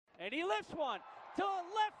and he lifts one to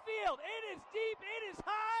left field. It is deep, it is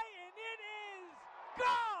high, and it is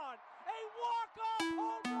gone! A walk-off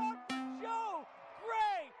home run for Joe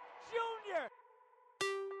Gray Jr.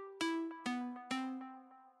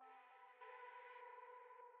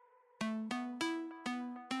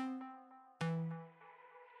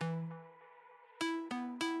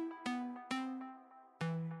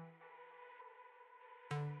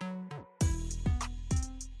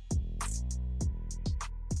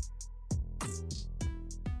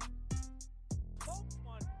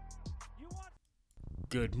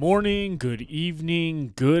 Good morning, good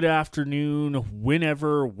evening, good afternoon,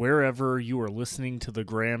 whenever, wherever you are listening to the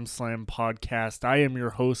Gram Slam podcast. I am your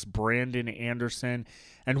host, Brandon Anderson,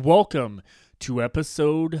 and welcome to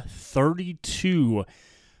episode 32.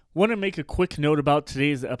 Want to make a quick note about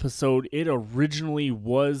today's episode. It originally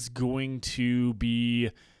was going to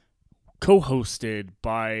be co-hosted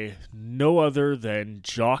by no other than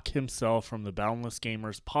Jock himself from the Boundless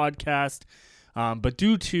Gamers podcast. But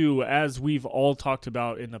due to, as we've all talked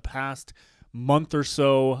about in the past month or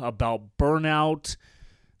so about burnout,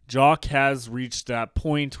 Jock has reached that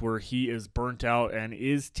point where he is burnt out and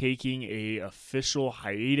is taking a official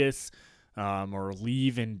hiatus or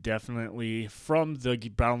leave indefinitely from the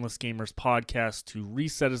Boundless Gamers podcast to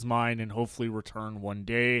reset his mind and hopefully return one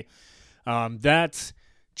day. That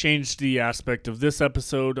changed the aspect of this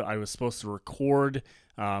episode. I was supposed to record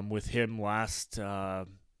with him last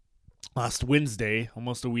Wednesday,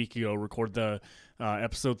 almost a week ago, record the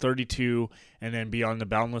episode 32 and then be on the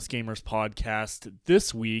Boundless Gamers podcast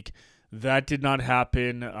this week. That did not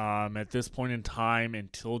happen at this point in time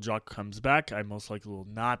until Jock comes back. I most likely will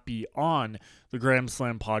not be on the Gram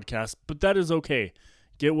Slam podcast, but that is okay.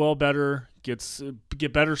 Get well better.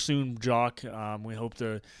 Get better soon, Jock. We hope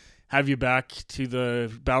to have you back to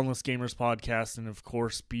the Boundless Gamers podcast and, of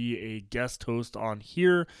course, be a guest host on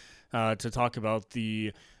here to talk about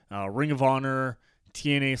the Ring of Honor,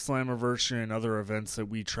 TNA Slammiversary, and other events that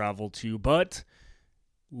we travel to. But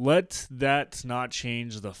let that not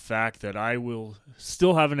change the fact that I will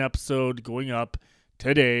still have an episode going up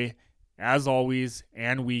today, as always,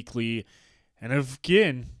 and weekly. And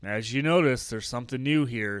again, as you notice, there's something new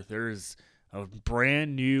here. There's a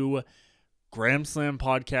brand new Gram Slam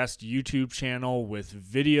podcast YouTube channel with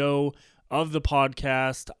video of the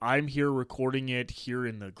podcast. I'm here recording it here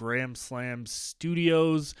in the Gram Slam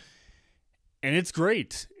studios, and it's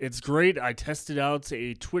great. It's great. I tested out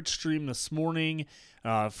a Twitch stream this morning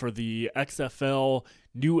for the XFL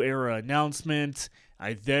New Era announcement.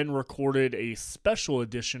 I then recorded a special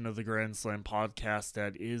edition of the Gram Slam podcast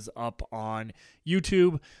that is up on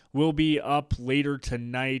YouTube. Will be up later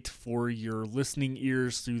tonight for your listening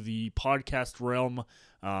ears through the podcast realm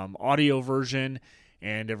audio version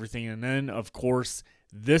and everything. And then, of course,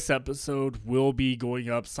 this episode will be going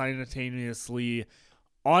up simultaneously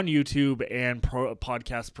on YouTube and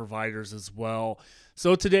podcast providers as well.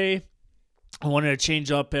 So today, I wanted to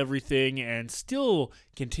change up everything and still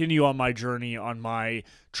continue on my journey on my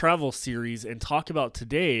travel series and talk about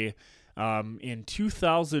today in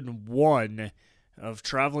 2001 of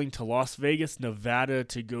traveling to Las Vegas, Nevada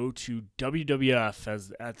to go to WWF,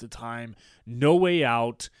 as at the time, No Way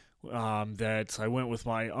Out, that I went with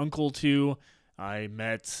my uncle to. I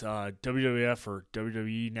met WWF or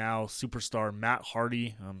WWE now superstar Matt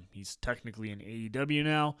Hardy. He's technically in AEW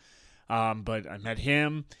now, but I met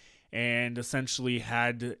him and essentially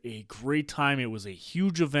had a great time. It was a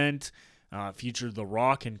huge event. Featured The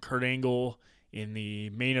Rock and Kurt Angle in the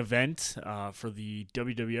main event for the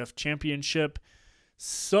WWF Championship.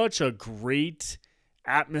 Such a great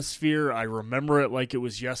atmosphere. I remember it like it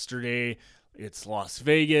was yesterday. It's Las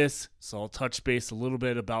Vegas, so I'll touch base a little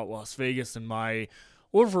bit about Las Vegas and my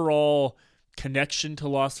overall connection to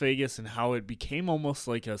Las Vegas and how it became almost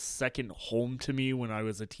like a second home to me when I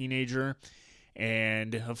was a teenager.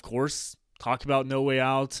 And, of course, talk about No Way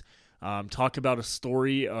Out, talk about a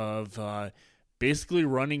story of basically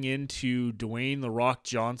running into Dwayne The Rock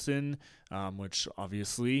Johnson, which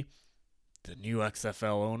obviously the new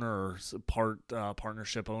XFL owner or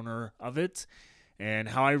partnership owner of it, and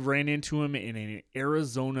how I ran into him in an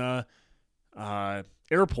Arizona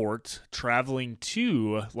airport traveling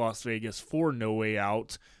to Las Vegas for No Way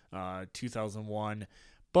Out 2001.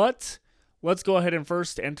 But let's go ahead and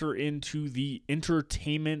first enter into the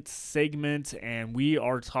entertainment segment, and we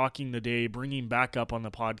are talking today, bringing back up on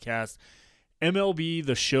the podcast, MLB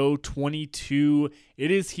The Show 22.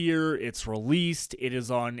 It is here. It's released. It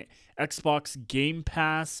is on Xbox Game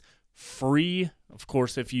Pass, free. Of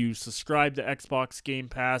course, if you subscribe to Xbox Game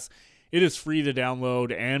Pass, it is free to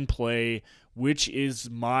download and play, which is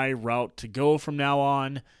my route to go from now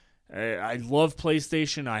on. I love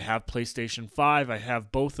PlayStation. I have PlayStation 5. I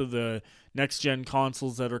have both of the next-gen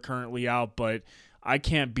consoles that are currently out, but I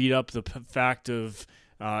can't beat up the fact of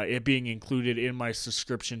it being included in my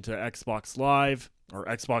subscription to Xbox Live, or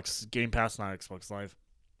Xbox Game Pass, not Xbox Live.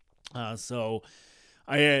 So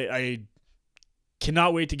I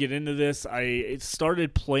cannot wait to get into this. I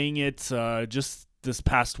started playing it just this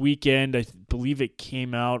past weekend. I believe it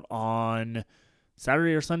came out on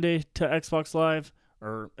Saturday or Sunday to Xbox Live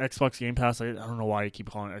or Xbox Game Pass. I don't know why I keep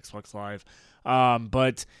calling it Xbox Live.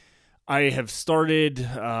 But I have started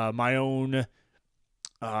my own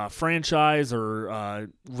franchise or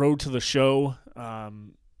Road to the Show,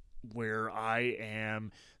 where I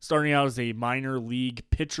am starting out as a minor league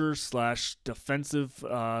pitcher / defensive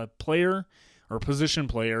player or position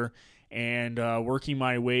player, and working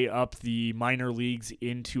my way up the minor leagues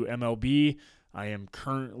into MLB. I am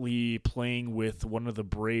currently playing with one of the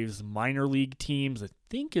Braves minor league teams. I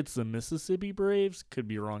think it's the Mississippi Braves. Could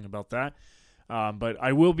be wrong about that. But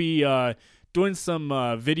I will be doing some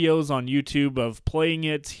videos on YouTube of playing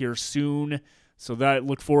it here soon. So that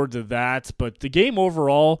look forward to that. But the game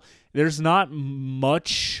overall, there's not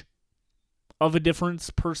much of a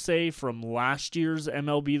difference per se from last year's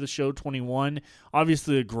MLB The Show 21.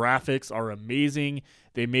 Obviously, the graphics are amazing.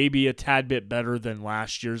 They may be a tad bit better than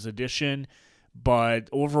last year's edition. But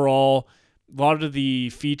overall, a lot of the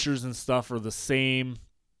features and stuff are the same.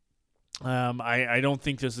 I don't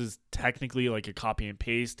think this is technically like a copy and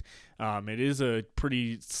paste. It is a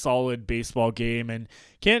pretty solid baseball game, and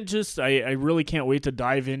I really can't wait to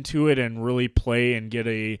dive into it and really play and get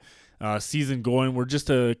a season going. We're just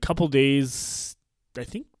a couple days, I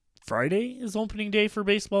think Friday is opening day for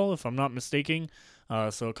baseball, if I'm not mistaken.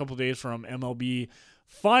 So a couple days from MLB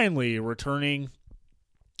finally returning.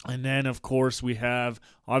 And then, of course, we have,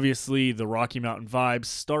 obviously, the Rocky Mountain Vibes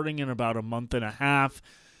starting in about a month and a half.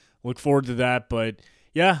 Look forward to that. But,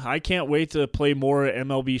 yeah, I can't wait to play more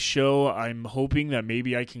MLB Show. I'm hoping that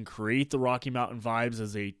maybe I can create the Rocky Mountain Vibes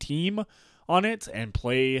as a team on it and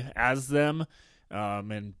play as them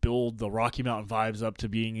and build the Rocky Mountain Vibes up to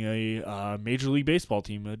being a Major League Baseball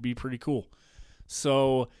team. That'd be pretty cool.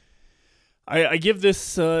 So I give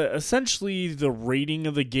this essentially the rating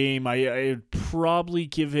of the game. I'd probably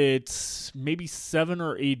give it maybe 7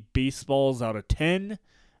 or 8 baseballs out of 10.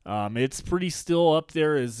 It's pretty still up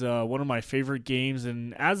there as one of my favorite games,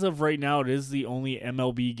 and as of right now, it is the only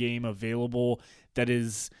MLB game available that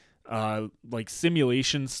is like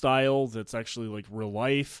simulation style. That's actually like real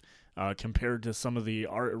life compared to some of the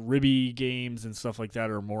Ribby games and stuff like that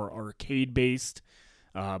are more arcade based.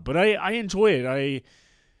 But I enjoy it.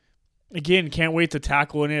 Again, can't wait to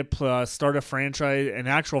tackle in it, start an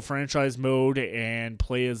actual franchise mode, and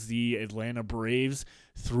play as the Atlanta Braves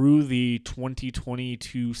through the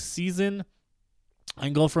 2022 season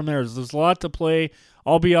and go from there. There's a lot to play.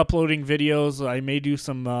 I'll be uploading videos. I may do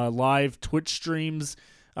some live Twitch streams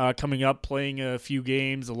coming up, playing a few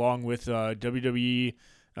games along with WWE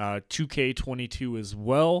 2K22 as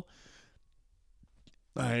well.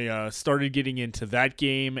 I started getting into that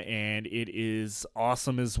game, and it is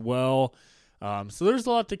awesome as well. So there's a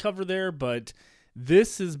lot to cover there, but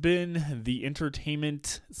this has been the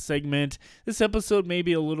entertainment segment. This episode may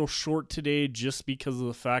be a little short today just because of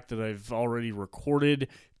the fact that I've already recorded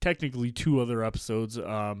technically 2 other episodes.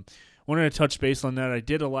 Wanted to touch base on that. I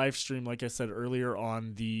did a live stream, like I said earlier,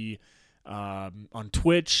 on the on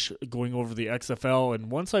Twitch, going over the XFL,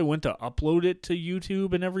 and once I went to upload it to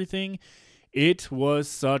YouTube and everything, it was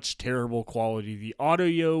such terrible quality. The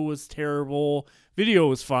audio was terrible. Video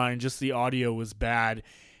was fine, just the audio was bad.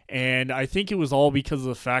 And I think it was all because of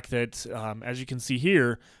the fact that, as you can see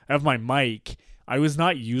here, I have my mic. I was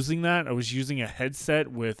not using that. I was using a headset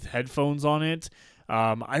with headphones on it.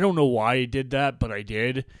 I don't know why I did that, but I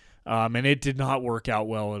did. And it did not work out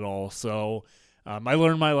well at all. So I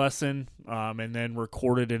learned my lesson and then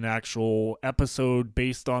recorded an actual episode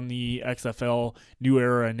based on the XFL New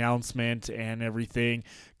Era announcement and everything.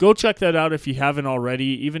 Go check that out if you haven't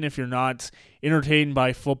already. Even if you're not entertained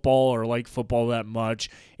by football or like football that much,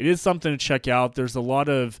 it is something to check out. There's a lot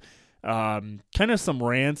of kind of some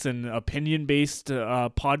rants and opinion-based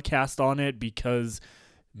podcast on it because,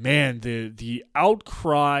 man, the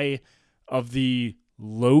outcry of the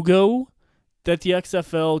logo that the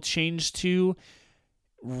XFL changed to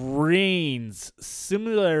reigns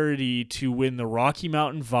similarity to when the Rocky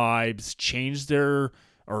Mountain Vibes changed or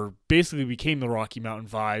basically became the Rocky Mountain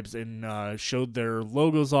Vibes and showed their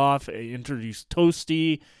logos off, introduced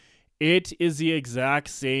Toasty. It is the exact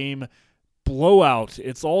same blowout.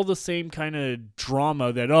 It's all the same kind of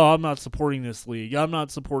drama that, I'm not supporting this league. I'm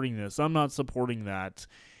not supporting this. I'm not supporting that.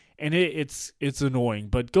 and it's annoying.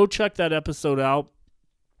 But go check that episode out.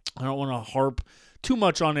 I don't want to harp too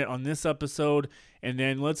much on it on this episode. And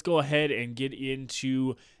then let's go ahead and get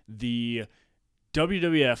into the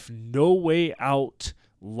WWF No Way Out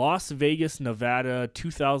Las Vegas, Nevada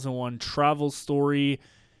 2001 travel story.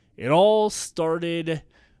 It all started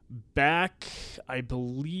back, I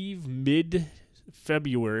believe,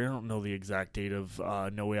 mid-February. I don't know the exact date of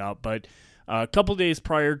No Way Out, but a couple days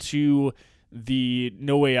prior to the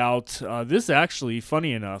No Way Out. This actually,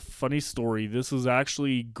 funny story, this was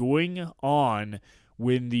actually going on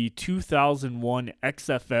when the 2001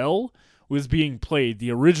 XFL was being played,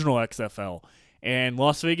 the original XFL. And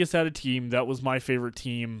Las Vegas had a team that was my favorite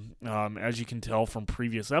team, as you can tell from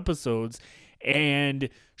previous episodes. And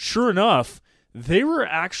sure enough, they were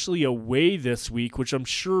actually away this week, which I'm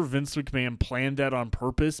sure Vince McMahon planned that on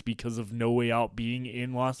purpose because of No Way Out being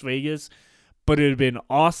in Las Vegas. But it would have been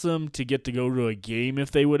awesome to get to go to a game if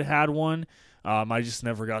they would have had one. I just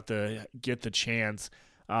never got to get the chance.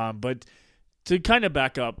 But to kind of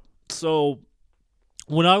back up, so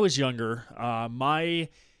when I was younger, my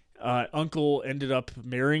uncle ended up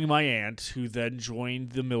marrying my aunt, who then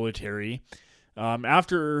joined the military.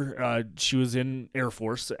 After she was in Air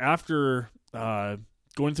Force, after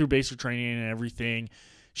going through basic training and everything,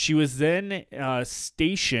 she was then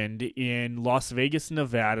stationed in Las Vegas,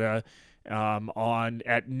 Nevada,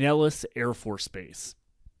 at Nellis Air Force Base.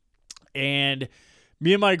 And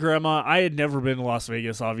me and my grandma, I had never been to Las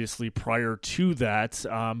Vegas, obviously, prior to that,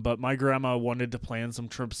 but my grandma wanted to plan some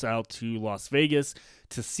trips out to Las Vegas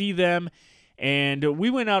to see them, and we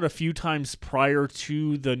went out a few times prior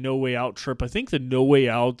to the No Way Out trip. I think the No Way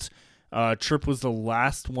Out trip was the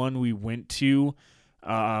last one we went to,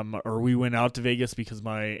 or we went out to Vegas because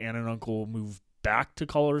my aunt and uncle moved back to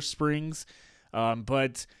Colorado Springs,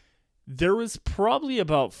 but there was probably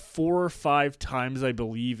about 4 or 5 times, I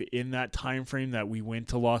believe, in that time frame that we went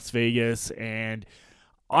to Las Vegas, and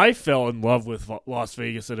I fell in love with Las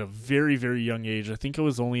Vegas at a very, very young age. I think I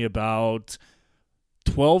was only about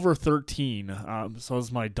 12 or 13, so it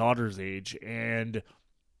was my daughter's age, and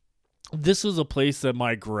this was a place that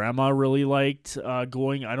my grandma really liked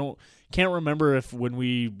going. Can't remember if when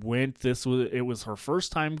we went, it was her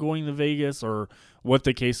first time going to Vegas or what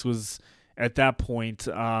the case was at that point,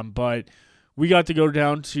 but we got to go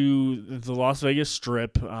down to the Las Vegas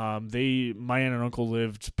Strip. My aunt and uncle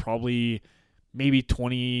lived probably maybe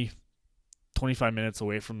 20, 25 minutes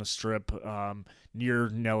away from the Strip, near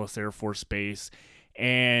Nellis Air Force Base,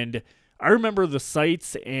 and I remember the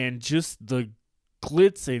sights and just the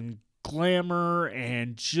glitz and glamour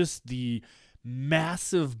and just the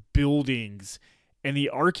massive buildings. And the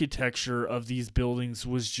architecture of these buildings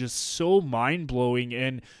was just so mind-blowing.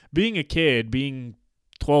 And being a kid, being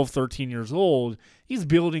 12, 13 years old, these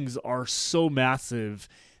buildings are so massive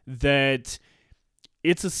that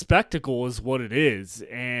it's a spectacle is what it is.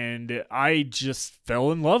 And I just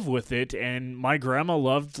fell in love with it. And my grandma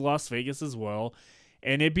loved Las Vegas as well.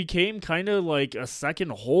 And it became kind of like a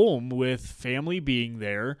second home with family being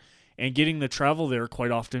there and getting to travel there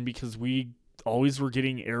quite often because we always were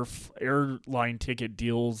getting airline ticket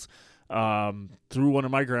deals through one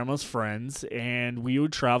of my grandma's friends, and we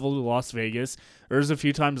would travel to Las Vegas. There's a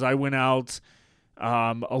few times I went out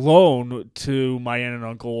alone to my aunt and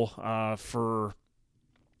uncle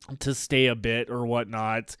to stay a bit or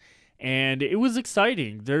whatnot, and it was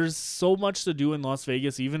exciting. There's so much to do in Las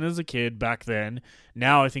Vegas, even as a kid back then.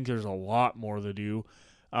 Now I think there's a lot more to do,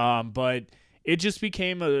 but it just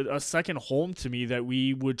became a second home to me that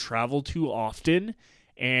we would travel to often,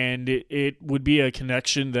 and it would be a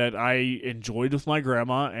connection that I enjoyed with my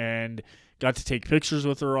grandma and got to take pictures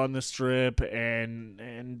with her on the Strip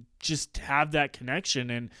and just have that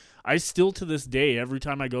connection. And I still, to this day, every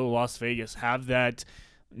time I go to Las Vegas, have that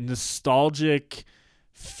nostalgic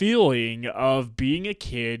feeling of being a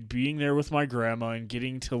kid, being there with my grandma and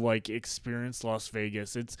getting to like experience Las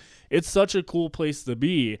Vegas. It's such a cool place to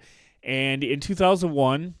be. And in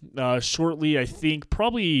 2001, shortly, I think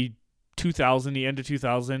probably 2000, the end of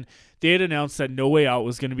 2000, they had announced that No Way Out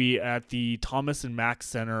was going to be at the Thomas and Mack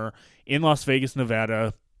Center in Las Vegas,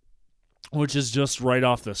 Nevada, which is just right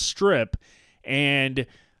off the Strip. And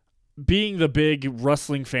being the big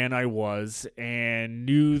wrestling fan I was and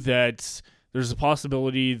knew that there's a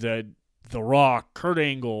possibility that The Rock, Kurt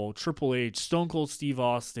Angle, Triple H, Stone Cold Steve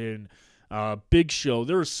Austin, Big Show,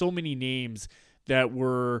 there were so many names that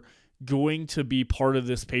were going to be part of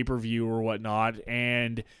this pay-per-view or whatnot,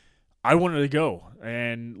 and I wanted to go.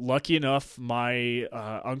 And lucky enough, my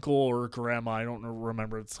uncle or grandma, I don't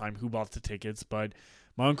remember at the time who bought the tickets, but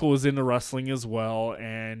my uncle was into wrestling as well,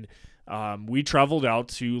 and we traveled out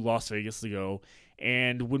to Las Vegas to go.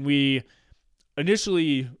 And when we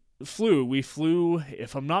initially we flew,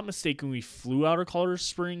 if I'm not mistaken, we flew out of Colorado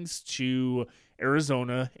Springs to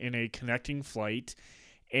Arizona in a connecting flight.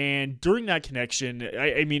 And during that connection,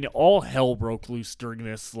 I mean, all hell broke loose during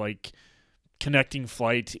this, like, connecting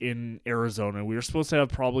flight in Arizona. We were supposed to have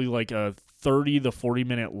probably like a 30 to 40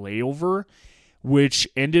 minute layover, which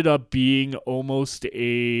ended up being almost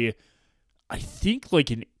I think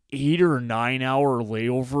like an 8 or 9 hour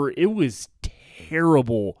layover. It was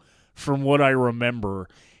terrible from what I remember.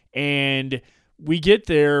 And we get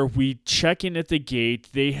there, we check in at the gate.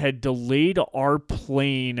 They had delayed our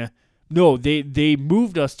plane. No, they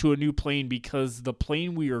moved us to a new plane because the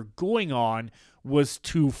plane we were going on was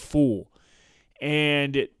too full.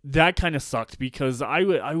 And that kind of sucked because I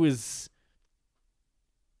was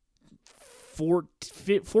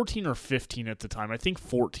 14 or 15 at the time. I think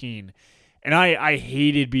 14. And I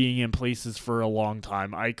hated being in places for a long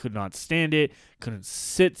time. I could not stand it. Couldn't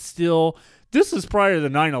sit still. This is prior to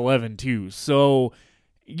 9/11 too. So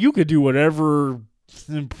you could do whatever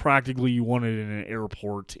practically you wanted in an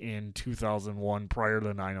airport in 2001 prior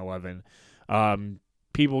to 9/11.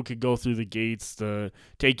 People could go through the gates to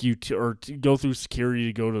take you to, or to go through security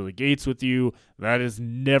to go to the gates with you. That has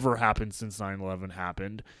never happened since 9/11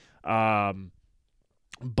 happened.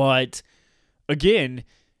 But again,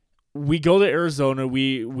 we go to Arizona,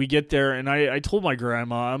 we get there, and I told my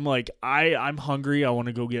grandma, I'm like, I'm hungry, I want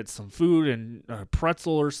to go get some food and a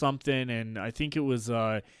pretzel or something, and I think it was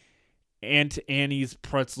Aunt Annie's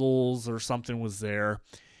Pretzels or something was there.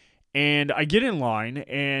 And I get in line,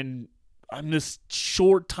 and I'm this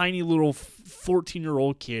short, tiny little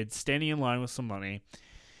 14-year-old kid standing in line with some money.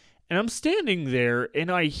 And I'm standing there, and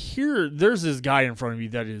I hear there's this guy in front of me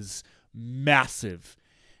that is massive.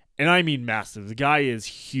 And I mean massive. The guy is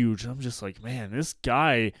huge. I'm just like, man, this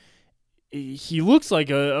guy, he looks like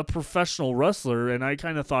a professional wrestler. And I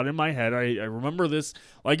kind of thought in my head, I remember this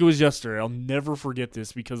like it was yesterday. I'll never forget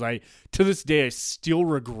this because to this day, I still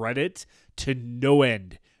regret it to no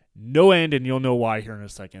end. No end, and you'll know why here in a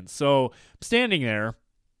second. So I'm standing there,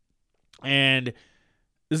 and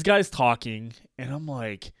this guy's talking, and I'm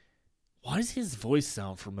like, why does his voice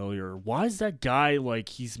sound familiar? Why is that guy like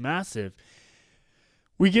he's massive?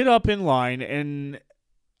 We get up in line, and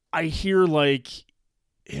I hear like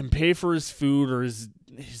him pay for his food or his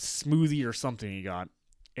smoothie or something he got.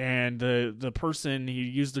 And the person, he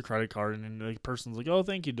used the credit card, and the person's like, oh,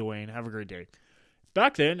 thank you, Dwayne. Have a great day.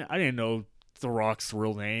 Back then, I didn't know The Rock's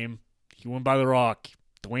real name. He went by The Rock.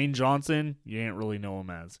 Dwayne Johnson, you didn't really know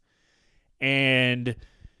him as. And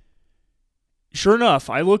sure enough,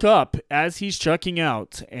 I look up as he's checking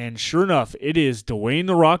out, and sure enough, it is Dwayne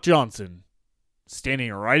The Rock Johnson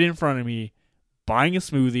standing right in front of me, buying a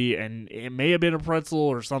smoothie, and it may have been a pretzel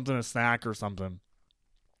or something, a snack or something.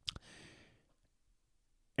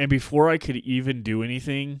 And before I could even do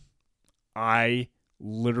anything, I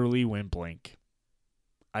literally went blank.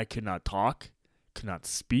 I could not talk, could not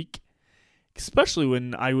speak, especially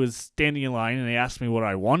when I was standing in line and they asked me what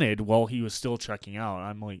I wanted while he was still checking out.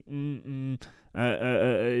 I'm like,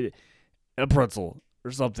 a pretzel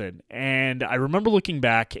or something. And I remember looking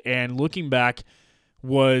back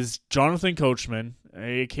was Jonathan Coachman,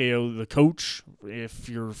 a.k.a. the Coach, if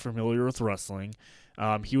you're familiar with wrestling.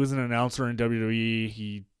 He was an announcer in WWE.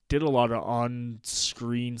 He did a lot of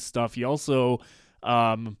on-screen stuff. He also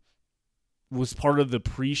was part of the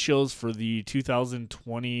pre-shows for the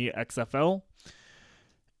 2020 XFL.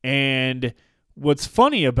 And what's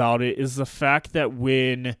funny about it is the fact that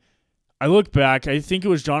when I look back, I think it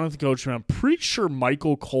was Jonathan Coachman. I'm pretty sure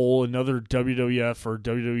Michael Cole, another WWF or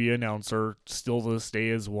WWE announcer, still to this day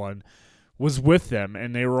is one, was with them.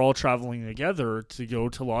 And they were all traveling together to go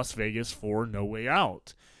to Las Vegas for No Way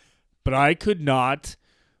Out. But I could not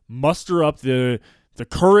muster up the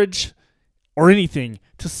courage or anything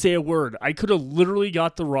to say a word. I could have literally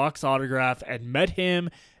got The Rock's autograph and met him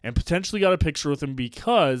and potentially got a picture with him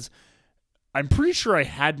because I'm pretty sure I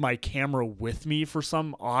had my camera with me for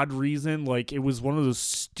some odd reason. Like, it was one of those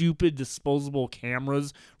stupid disposable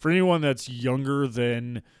cameras. For anyone that's younger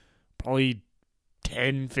than probably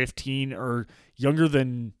 10, 15, or younger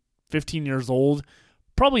than 15 years old,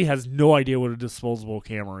 probably has no idea what a disposable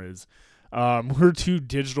camera is. We're too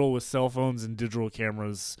digital with cell phones and digital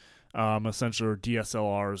cameras, essentially, or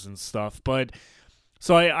DSLRs and stuff. But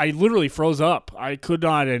so I literally froze up. I could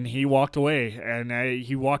not, and he walked away.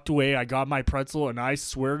 He walked away. I got my pretzel, and I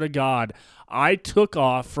swear to God, I took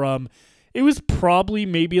off from, it was probably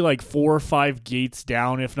maybe like 4 or 5 gates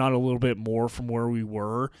down, if not a little bit more from where we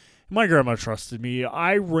were. My grandma trusted me.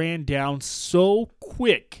 I ran down so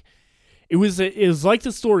quick. It was like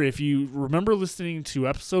the story, if you remember listening to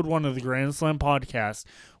episode 1 of the Grand Slam podcast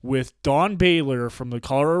with Don Baylor from the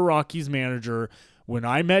Colorado Rockies manager, when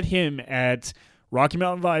I met him at Rocky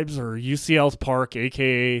Mountain Vibes or UCL Park,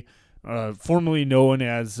 a.k.a. Formerly known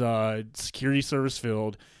as Security Service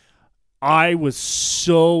Field. I was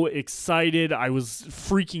so excited. I was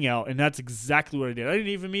freaking out, and that's exactly what I did. I didn't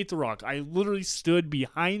even meet The Rock. I literally stood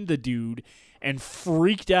behind the dude and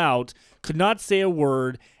freaked out, could not say a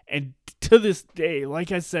word, and to this day,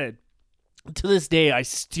 like I said, to this day, I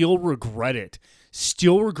still regret it.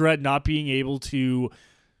 Still regret not being able to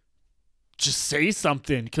just say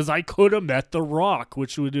something, because I could have met The Rock,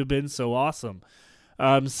 which would have been so awesome.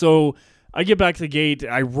 So I get back to the gate,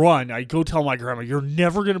 I run, I go tell my grandma, you're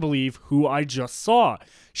never going to believe who I just saw.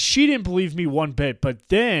 She didn't believe me one bit, but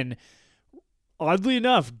then, oddly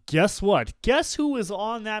enough, guess what? Guess who was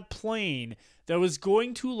on that plane that was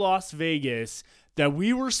going to Las Vegas that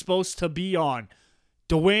we were supposed to be on?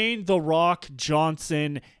 Dwayne "The Rock"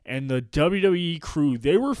 Johnson and the WWE crew.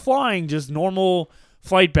 They were flying just normal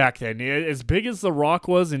flight back then. As big as The Rock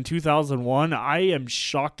was in 2001, I am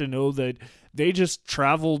shocked to know that they just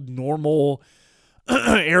traveled normal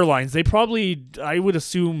airlines. They probably, I would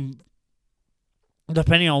assume,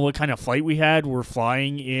 depending on what kind of flight we had, we're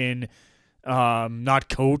flying in not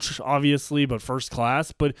coach, obviously, but first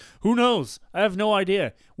class. But who knows? I have no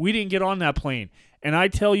idea. We didn't get on that plane. And I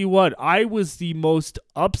tell you what, I was the most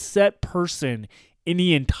upset person in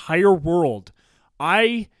the entire world.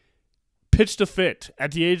 I pitched a fit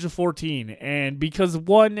at the age of 14. And because,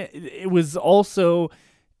 one, it was also...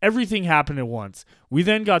 everything happened at once. We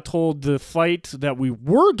then got told the flight that we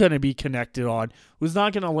were going to be connected on was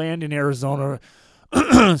not going to land in Arizona.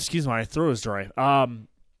 Excuse me, my throat is dry.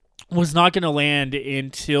 Was not going to land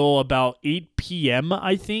until about 8 p.m.,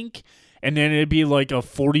 I think. And then it'd be like a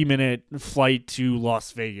 40-minute flight to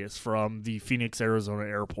Las Vegas from the Phoenix, Arizona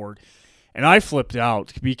airport. And I flipped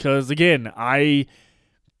out because, again, I,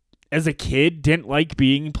 as a kid, didn't like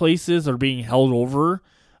being places or being held over.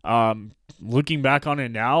 Looking back on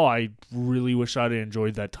it now, I really wish I'd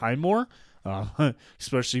enjoyed that time more,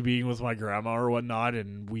 especially being with my grandma or whatnot,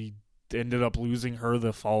 and we ended up losing her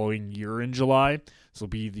the following year in July. This will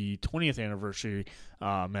be the 20th anniversary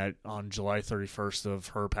on July 31st of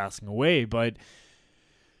her passing away, but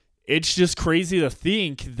it's just crazy to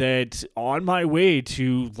think that on my way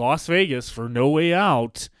to Las Vegas for No Way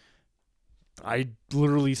Out, I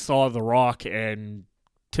literally saw The Rock and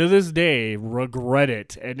to this day, regret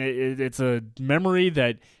it. And it's a memory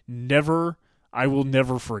that I will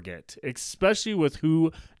never forget, especially with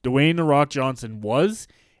who Dwayne "The Rock" Johnson was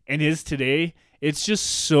and is today. It's just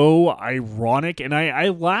so ironic. And I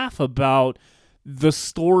laugh about the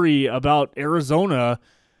story about Arizona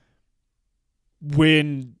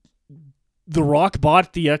when The Rock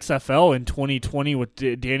bought the XFL in 2020 with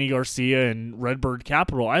Danny Garcia and Redbird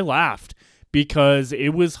Capital. I laughed because it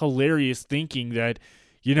was hilarious thinking that,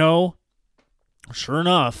 you know, sure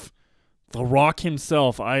enough, The Rock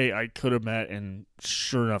himself, I could have met and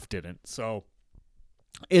sure enough didn't. So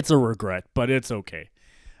it's a regret, but it's okay.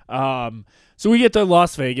 So we get to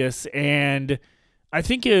Las Vegas, and I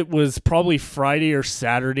think it was probably Friday or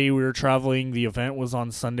Saturday we were traveling. The event was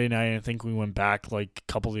on Sunday night, and I think we went back like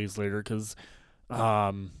a couple days later because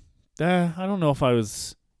I don't know if I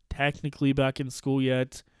was technically back in school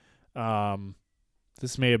yet.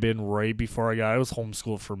 This may have been right before I was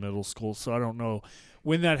homeschooled for middle school, so I don't know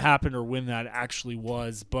when that happened or when that actually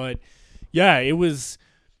was. But yeah, it was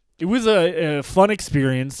a fun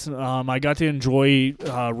experience. I got to enjoy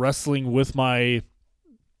wrestling with my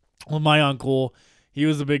uncle. He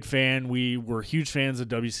was a big fan. We were huge fans of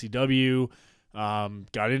WCW.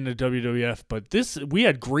 Got into WWF, but we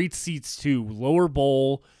had great seats too, lower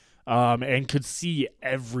bowl, and could see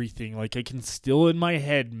everything. Like I can still in my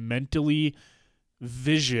head mentally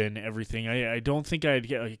vision everything. I don't think I'd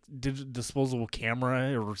get a disposable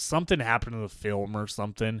camera or something happened to the film or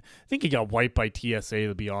something. I think it got wiped by TSA,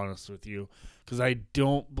 to be honest with you, because I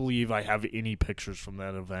don't believe I have any pictures from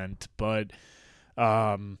that event. But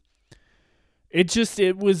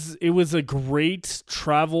it was a great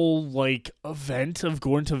travel like event of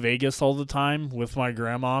going to Vegas all the time with my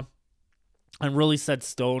grandma, and really set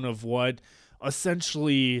stone of what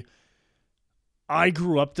essentially I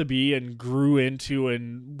grew up to be and grew into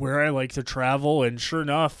and where I like to travel. And sure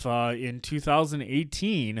enough, in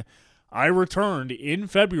 2018, I returned in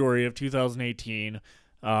February of 2018.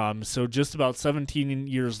 So just about 17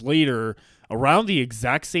 years later, around the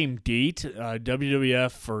exact same date,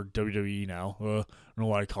 WWF, or WWE now, I don't know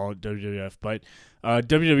why I call it WWF, but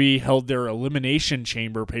WWE held their Elimination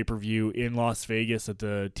Chamber pay-per-view in Las Vegas at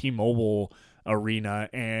the T-Mobile Arena.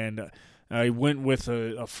 And I went with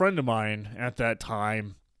a friend of mine at that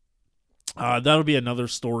time. That'll be another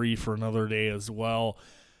story for another day as well.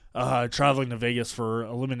 Traveling to Vegas for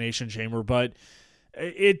Elimination Chamber, but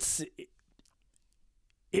it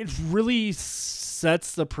really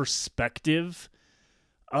sets the perspective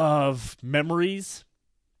of memories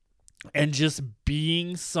and just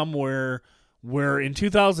being somewhere where in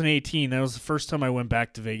 2018, that was the first time I went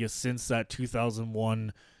back to Vegas since that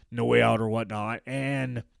 2001 No Way Out or whatnot.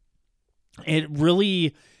 And it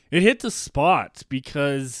hit the spot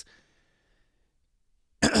because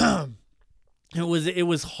it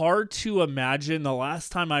was hard to imagine the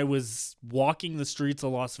last time I was walking the streets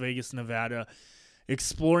of Las Vegas, Nevada,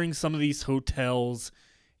 exploring some of these hotels,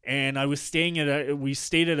 and I was we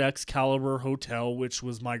stayed at Excalibur Hotel, which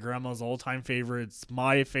was my grandma's all-time favorite. It's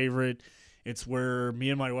my favorite. It's where me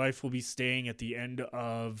and my wife will be staying at the end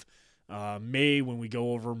of May when we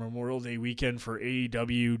go over Memorial Day weekend for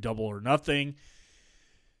AEW Double or Nothing.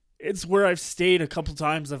 It's where I've stayed a couple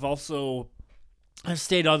times. I've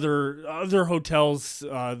stayed other hotels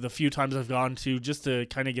the few times I've gone to just to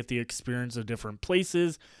kind of get the experience of different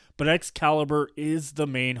places. But Excalibur is the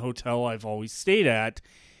main hotel I've always stayed at.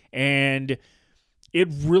 And it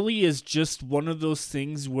really is just one of those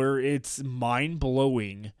things where it's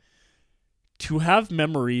mind-blowing to have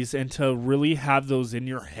memories and to really have those in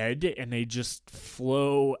your head, and they just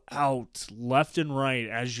flow out left and right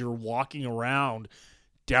as you're walking around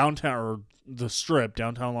downtown, or the Strip,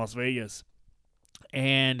 downtown Las Vegas.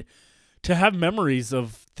 And to have memories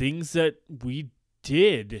of things that we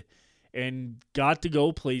did and got to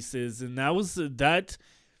go places. And that was,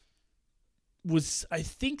 I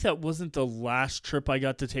think that wasn't the last trip I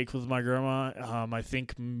got to take with my grandma. I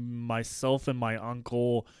think myself and my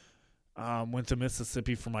uncle went to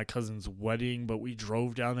Mississippi for my cousin's wedding, but we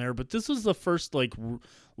drove down there. But this was the first,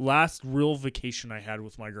 last real vacation I had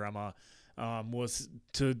with my grandma, was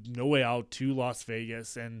to No Way Out to Las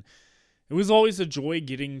Vegas. And it was always a joy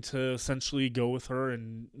getting to essentially go with her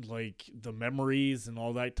and the memories and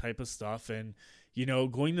all that type of stuff. And,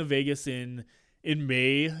 going to Vegas in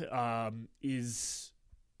May is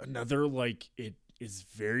another, it is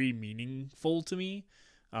very meaningful to me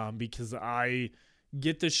because I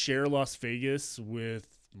get to share Las Vegas with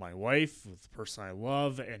my wife, with the person I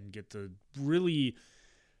love, and get to really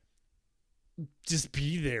just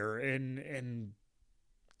be there and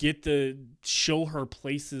get to show her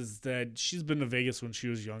places that she's been to Vegas when she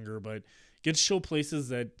was younger, but get to show places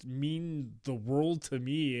that mean the world to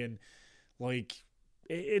me. And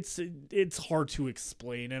it's hard to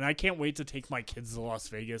explain, and I can't wait to take my kids to Las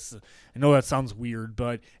Vegas. I know that sounds weird,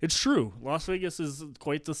 but it's true. Las Vegas is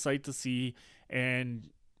quite the sight to see, and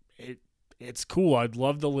it's cool. I'd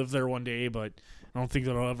love to live there one day, but I don't think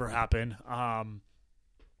that'll ever happen.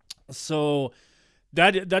 So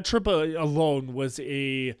that trip alone was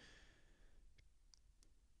a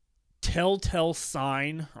telltale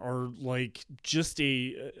sign, or just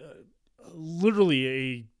literally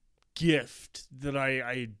a gift that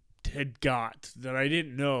I had got that I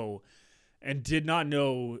didn't know and did not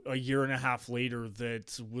know a year and a half later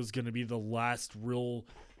that was going to be the last real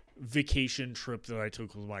vacation trip that I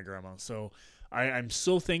took with my grandma. So I'm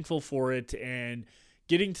so thankful for it, and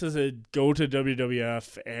getting to go to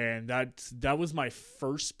WWF, and that was my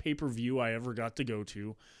first pay-per-view I ever got to go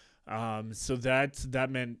to. So that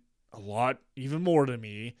meant a lot, even more to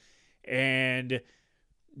me. And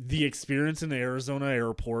the experience in the Arizona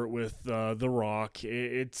airport with The Rock,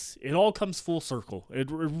 it all comes full circle. It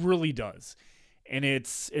really does. And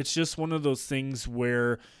it's just one of those things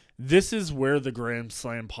where this is where the Grand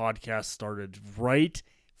Slam podcast started, right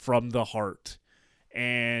from the heart.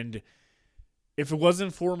 And if it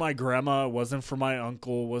wasn't for my grandma, it wasn't for my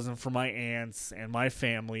uncle, it wasn't for my aunts and my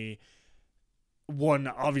family,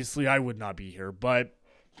 obviously I would not be here, but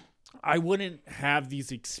I wouldn't have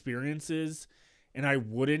these experiences, and I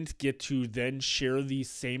wouldn't get to then share these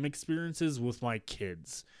same experiences with my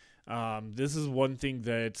kids. This is one thing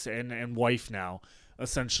and wife now,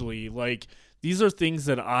 essentially, these are things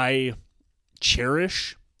that I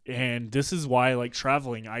cherish, and this is why I like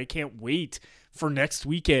traveling. I can't wait for next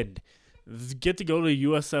weekend. Get to go to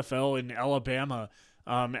USFL in Alabama.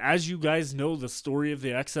 As you guys know, the story of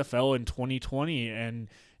the XFL in 2020 and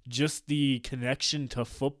just the connection to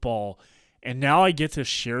football. And now I get to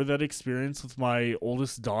share that experience with my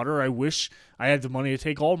oldest daughter. I wish I had the money to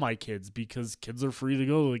take all my kids, because kids are free to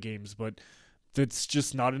go to the games, but that's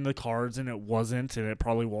just not in the cards, and it wasn't, and it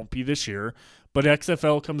probably won't be this year. But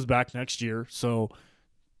XFL comes back next year, so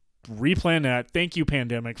replan that. Thank you,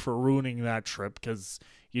 pandemic, for ruining that trip, because,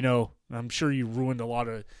 I'm sure you ruined a lot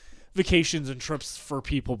of vacations and trips for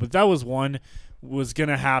people, but that was going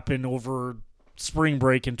to happen over spring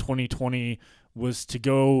break in 2020, was to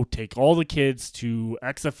go take all the kids to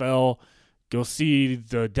XFL, go see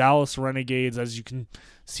the Dallas Renegades, as you can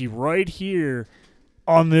see right here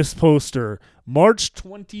on this poster. March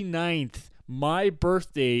 29th, my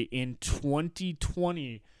birthday in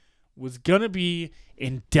 2020, was going to be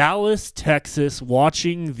in Dallas, Texas,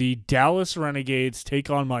 watching the Dallas Renegades take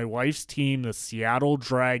on my wife's team, the Seattle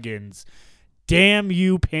Dragons. Damn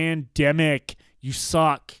you, pandemic. You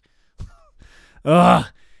suck.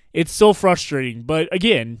 It's so frustrating. But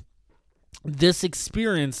again, this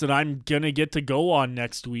experience that I'm going to get to go on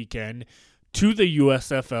next weekend to the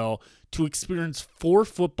USFL to experience 4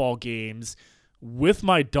 football games with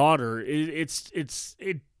my daughter,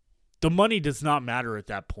 the money does not matter at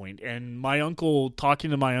that point. And talking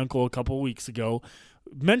to my uncle a couple of weeks ago,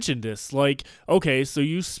 mentioned this. Like, okay, so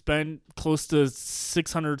you spent close to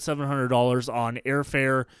 $600, $700 on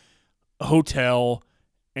airfare, hotel,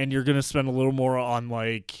 and you're going to spend a little more on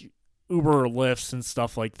like Uber or Lyfts and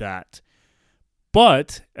stuff like that.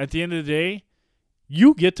 But at the end of the day,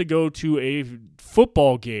 you get to go to a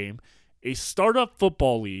football game, a startup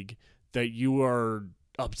football league that you are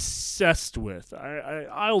obsessed with.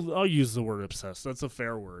 I'll use the word obsessed. That's a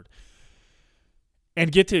fair word.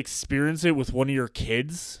 And get to experience it with one of your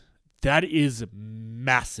kids. That is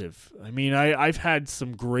massive. I mean, I've had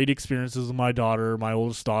some great experiences with my daughter, my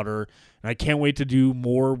oldest daughter, and I can't wait to do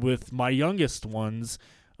more with my youngest ones.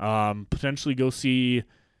 Potentially go see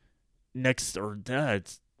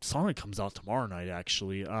Sonic comes out tomorrow night,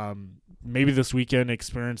 actually. Maybe this weekend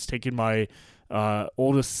experience taking my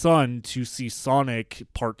oldest son to see Sonic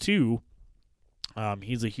Part 2.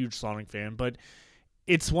 He's a huge Sonic fan, but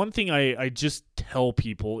it's one thing I just tell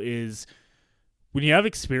people is when you have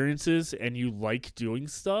experiences and you like doing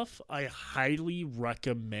stuff, I highly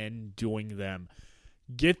recommend doing them.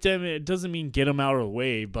 Get them. It doesn't mean get them out of the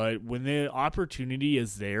way, but when the opportunity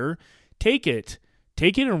is there, take it.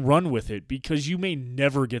 Take it and run with it, because you may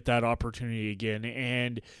never get that opportunity again.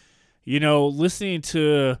 And, listening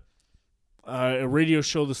to a radio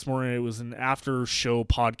show this morning, it was an after show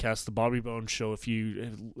podcast, the Bobby Bones Show, if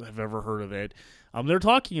you have ever heard of it. They're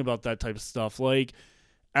talking about that type of stuff. Like,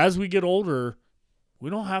 as we get older, we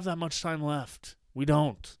don't have that much time left. We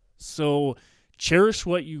don't. So cherish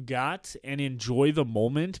what you got and enjoy the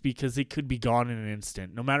moment, because it could be gone in an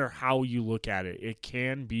instant. No matter how you look at it, it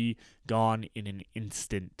can be gone in an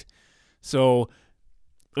instant. So,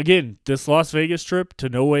 again, this Las Vegas trip to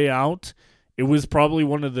No Way Out, it was probably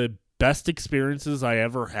one of the best experiences I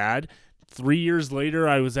ever had. 3 years later,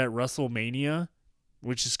 I was at WrestleMania,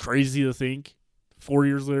 which is crazy to think. 4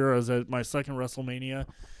 years later, I was at my second WrestleMania.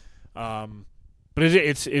 But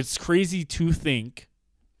it's crazy to think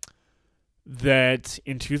that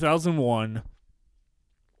in 2001,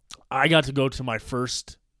 I got to go to my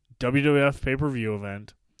first WWF pay-per-view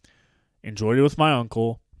event, enjoyed it with my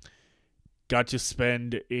uncle, got to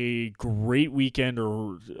spend a great weekend,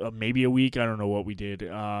 or maybe a week, I don't know what we did,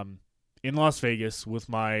 in Las Vegas with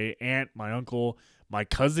my aunt, my uncle, my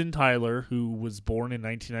cousin Tyler, who was born in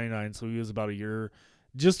 1999, so he was about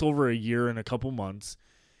just over a year and a couple months,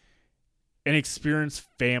 and experience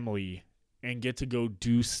family and get to go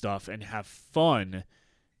do stuff and have fun.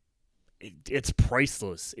 It's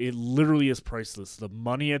priceless. It literally is priceless. The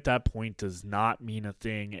money at that point does not mean a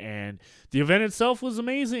thing. And the event itself was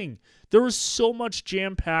amazing. There was so much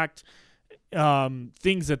jam-packed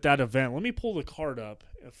things at that event. Let me pull the card up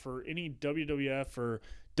for any WWF or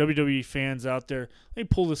WWE fans out there. Let me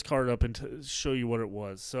pull this card up and show you what it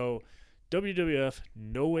was. So, WWF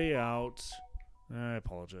No Way Out. I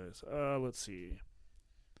apologize. Let's see.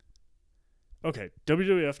 Okay,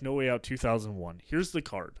 WWF No Way Out 2001. Here's the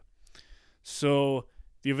card. So,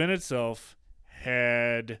 the event itself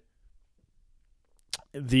had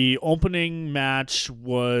the opening match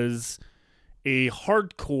was a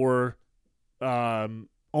hardcore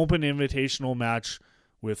open invitational match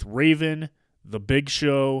with Raven, The Big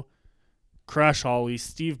Show, Crash Holly,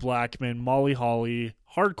 Steve Blackman, Molly Holly,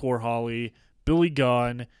 Hardcore Holly, Billy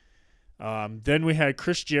Gunn. Then we had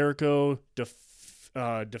Chris Jericho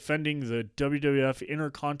defending the WWF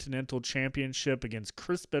Intercontinental Championship against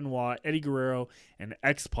Chris Benoit, Eddie Guerrero, and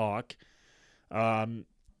X-Pac.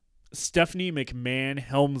 Stephanie McMahon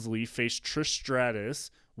Helmsley faced Trish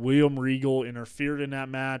Stratus. William Regal interfered in that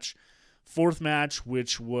match. Fourth match,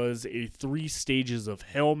 which was a 3 stages of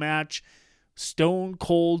hell match. Stone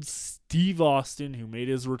Cold Steve Austin, who made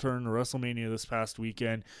his return to WrestleMania this past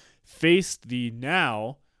weekend, faced the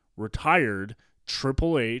now retired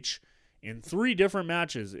Triple H in 3 different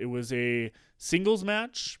matches. It was a singles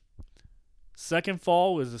match, second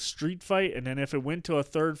fall was a street fight, and then if it went to a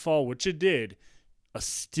third fall, which it did, a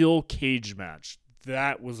steel cage match.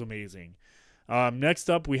 That was amazing. Next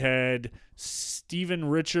up, we had Steven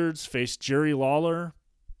Richards face Jerry Lawler.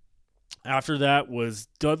 After that was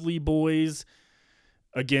Dudley Boys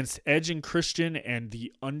against Edge and Christian and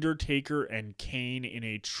The Undertaker and Kane in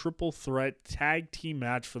a triple threat tag team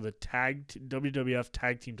match for the WWF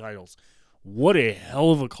tag team titles. What a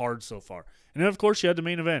hell of a card so far. And then, of course, you had the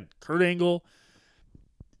main event. Kurt Angle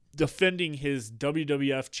defending his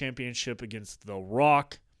WWF championship against The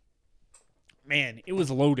Rock. Man, it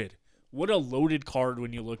was loaded. What a loaded card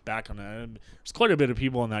when you look back on it. There's quite a bit of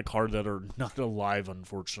people on that card that are not alive,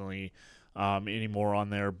 unfortunately, anymore on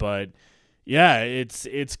there. But yeah,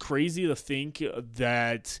 it's crazy to think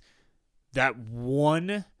that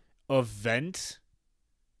one event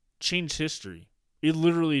changed history. It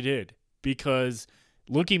literally did. Because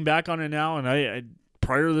looking back on it now, and I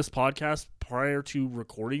prior to this podcast, prior to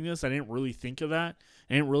recording this, I didn't really think of that.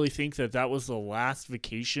 I didn't really think that was the last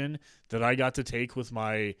vacation that I got to take with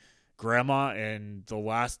my grandma and the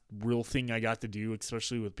last real thing I got to do,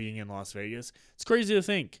 especially with being in Las Vegas. It's crazy to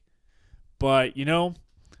think. But,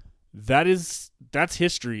 that's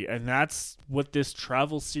history, and that's what this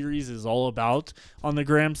travel series is all about on the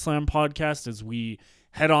Grand Slam podcast as we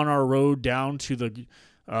head on our road down to the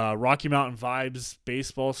Rocky Mountain Vibes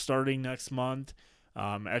baseball starting next month.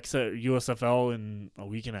 USFL in a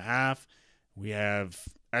week and a half. We have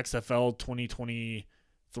XFL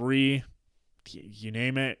 2023. You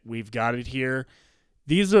name it, we've got it here.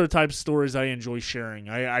 These are the type of stories I enjoy sharing.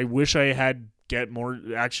 I wish I had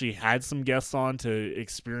some guests on to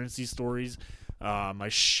experience these stories. I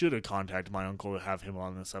should have contacted my uncle to have him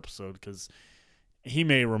on this episode because he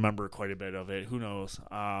may remember quite a bit of it. Who knows?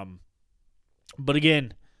 But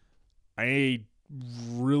again, I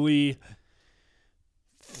really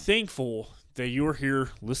thankful that you're here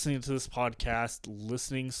listening to this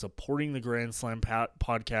podcast, supporting the Grand Slam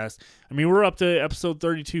podcast. I mean, we're up to episode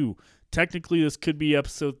 32. Technically, this could be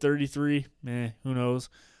episode 33. Who knows?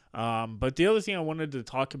 But the other thing I wanted to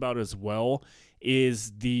talk about as well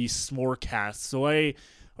is the S'morecast. So I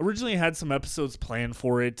originally had some episodes planned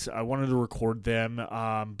for it. I wanted to record them,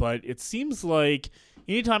 but it seems like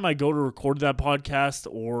anytime I go to record that podcast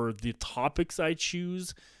or the topics I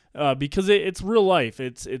choose, because it's real life.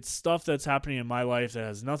 It's stuff that's happening in my life that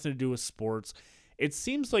has nothing to do with sports. It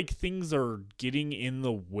seems like things are getting in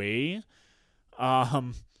the way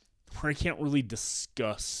where I can't really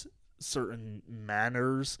discuss certain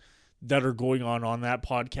matters that are going on that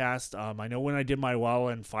podcast. I know when I did my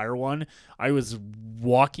Wildland Fire one, I was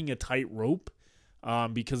walking a tightrope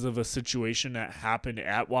because of a situation that happened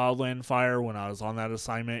at Wildland Fire when I was on that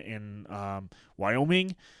assignment in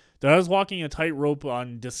Wyoming. That I was walking a tightrope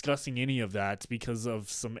on discussing any of that because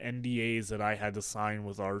of some NDAs that I had to sign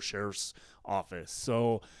with our sheriff's office.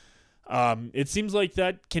 So it seems like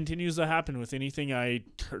that continues to happen with anything I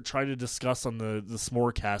try to discuss on the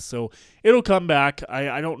S'morecast. So it'll come back.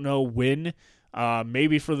 I don't know when.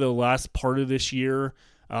 Maybe for the last part of this year.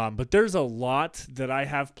 But there's a lot that I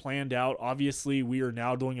have planned out. Obviously, we are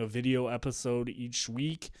now doing a video episode each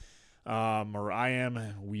week. I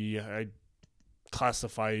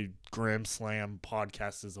classify Grand Slam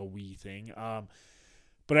podcast as a we thing.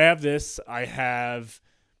 But I have this. I have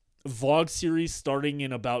vlog series starting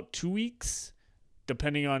in about 2 weeks,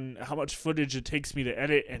 depending on how much footage it takes me to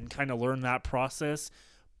edit and kind of learn that process.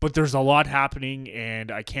 But there's a lot happening,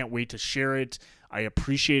 and I can't wait to share it. I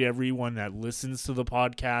appreciate everyone that listens to the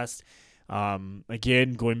podcast.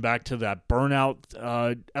 Again, going back to that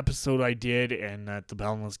Burnout episode I did and that the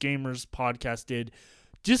Boundless Gamers podcast did,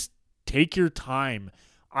 just take your time.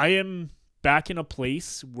 I am back in a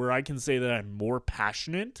place where I can say that I'm more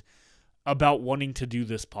passionate about wanting to do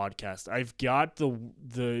this podcast. I've got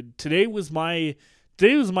today was my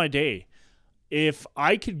day. If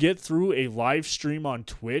I could get through a live stream on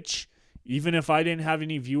Twitch, even if I didn't have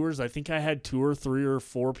any viewers, I think I had 2 or 3 or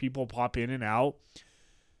 4 people pop in and out.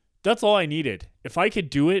 That's all I needed. If I could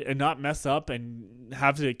do it and not mess up and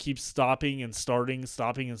have to keep stopping and starting.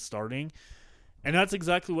 And that's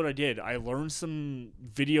exactly what I did. I learned some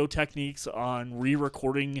video techniques on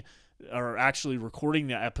re-recording or actually recording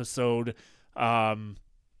the episode.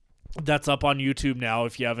 That's up on YouTube now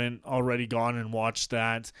if you haven't already gone and watched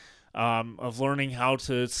that. Of learning how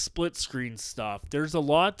to split screen stuff. There's a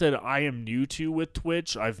lot that I am new to with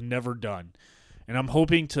Twitch I've never done. And I'm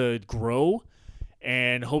hoping to grow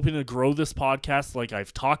this podcast like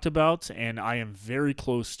I've talked about, and I am very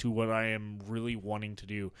close to what I am really wanting to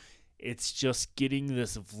do. It's just getting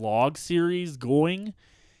this vlog series going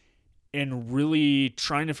and really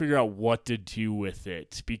trying to figure out what to do with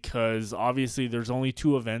it, because obviously there's only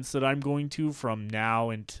 2 events that I'm going to from now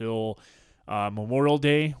until Memorial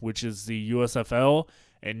Day, which is the USFL,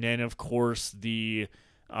 and then of course the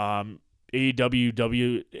AEW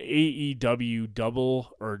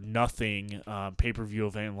Double or Nothing pay-per-view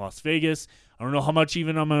event in Las Vegas. I don't know how much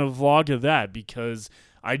even I'm going to vlog of that, because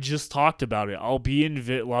I just talked about it. I'll be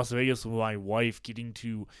in Las Vegas with my wife, getting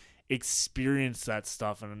to experience that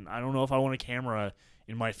stuff, and I don't know if I want a camera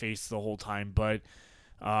in my face the whole time, but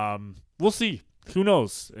we'll see. Who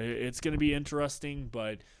knows? It's going to be interesting,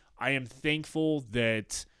 but I am thankful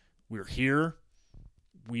that we're here,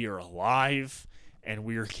 we are alive, and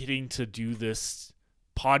we are getting to do this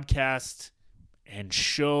podcast and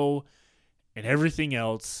show and everything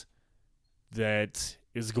else that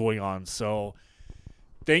is going on. So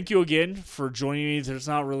thank you again for joining me. There's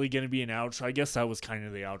not really going to be an outro. I guess that was kind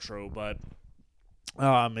of the outro, but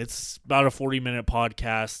it's about a 40-minute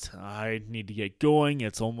podcast. I need to get going.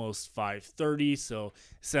 It's almost 5:30, so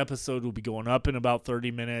this episode will be going up in about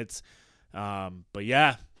 30 minutes. But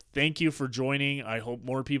yeah, thank you for joining. I hope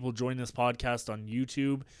more people join this podcast on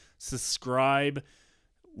YouTube. Subscribe,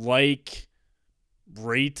 like,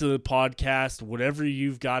 rate the podcast. Whatever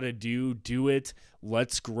you've got to do, do it.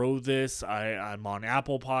 Let's grow this. I'm on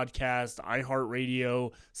Apple Podcast,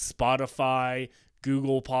 iHeartRadio, Spotify,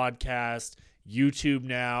 Google Podcast, YouTube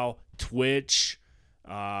now, Twitch,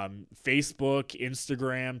 Facebook,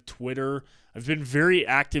 Instagram, Twitter. I've been very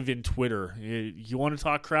active in Twitter. You want to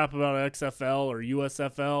talk crap about XFL or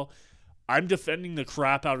USFL? I'm defending the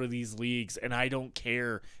crap out of these leagues, and I don't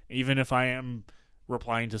care. Even if I am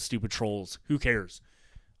replying to stupid trolls, who cares?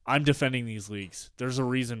 I'm defending these leagues. There's a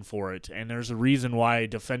reason for it, and there's a reason why I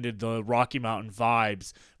defended the Rocky Mountain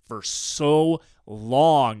Vibes for so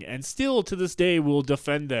long, and still to this day will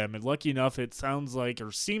defend them. And lucky enough, it sounds like,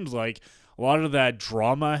 or seems like, a lot of that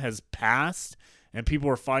drama has passed, and people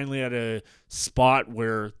are finally at a spot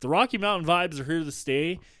where the Rocky Mountain Vibes are here to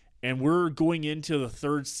stay, and we're going into the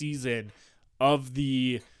 3rd season of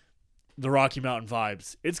the Rocky Mountain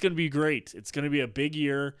Vibes. It's going to be great. It's going to be a big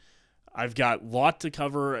year. I've got a lot to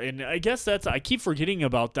cover, and I guess I keep forgetting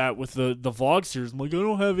about that with the vlog series. I'm like, I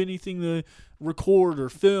don't have anything to record or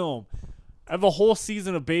film. I have a whole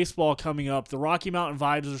season of baseball coming up. The Rocky Mountain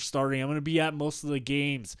Vibes are starting. I'm going to be at most of the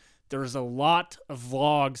games. There's a lot of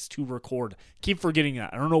vlogs to record. Keep forgetting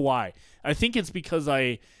that. I don't know why. I think it's because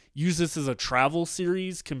I use this as a travel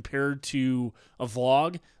series compared to a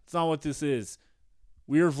vlog. It's not what this is.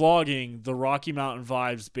 We are vlogging the Rocky Mountain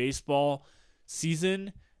Vibes baseball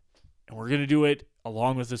season, and we're going to do it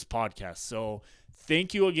along with this podcast. So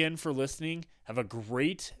thank you again for listening. Have a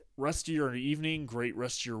great rest of your evening, great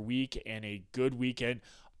rest of your week, and a good weekend.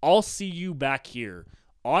 I'll see you back here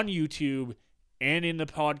on YouTube and in the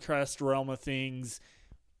podcast realm of things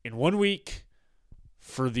in 1 week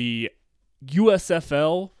for the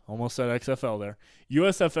USFL, almost said XFL there,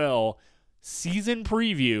 USFL season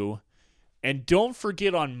preview. And don't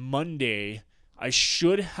forget, on Monday, I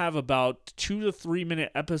should have about 2 to 3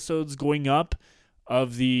 minute episodes going up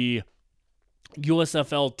of the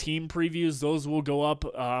USFL team previews. Those will go up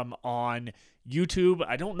on YouTube.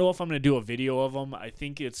 I don't know if I'm going to do a video of them. I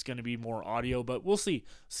think it's going to be more audio, but we'll see.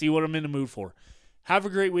 See what I'm in the mood for. Have a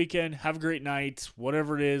great weekend. Have a great night.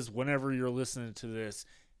 Whatever it is, whenever you're listening to this.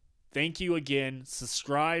 Thank you again.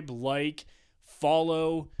 Subscribe, like,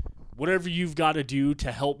 follow, whatever you've got to do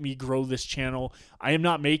to help me grow this channel. I am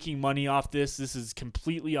not making money off this. This is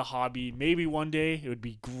completely a hobby. Maybe one day it would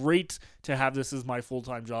be great to have this as my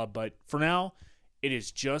full-time job, but for now, it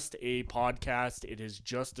is just a podcast. It is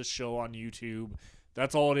just a show on YouTube.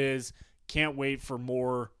 That's all it is. Can't wait for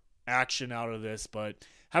more action out of this, but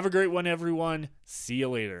have a great one, everyone. See you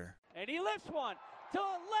later. And he lifts one to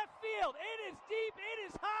left field. It is deep, it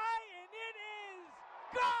is high, and it is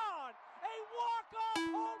gone!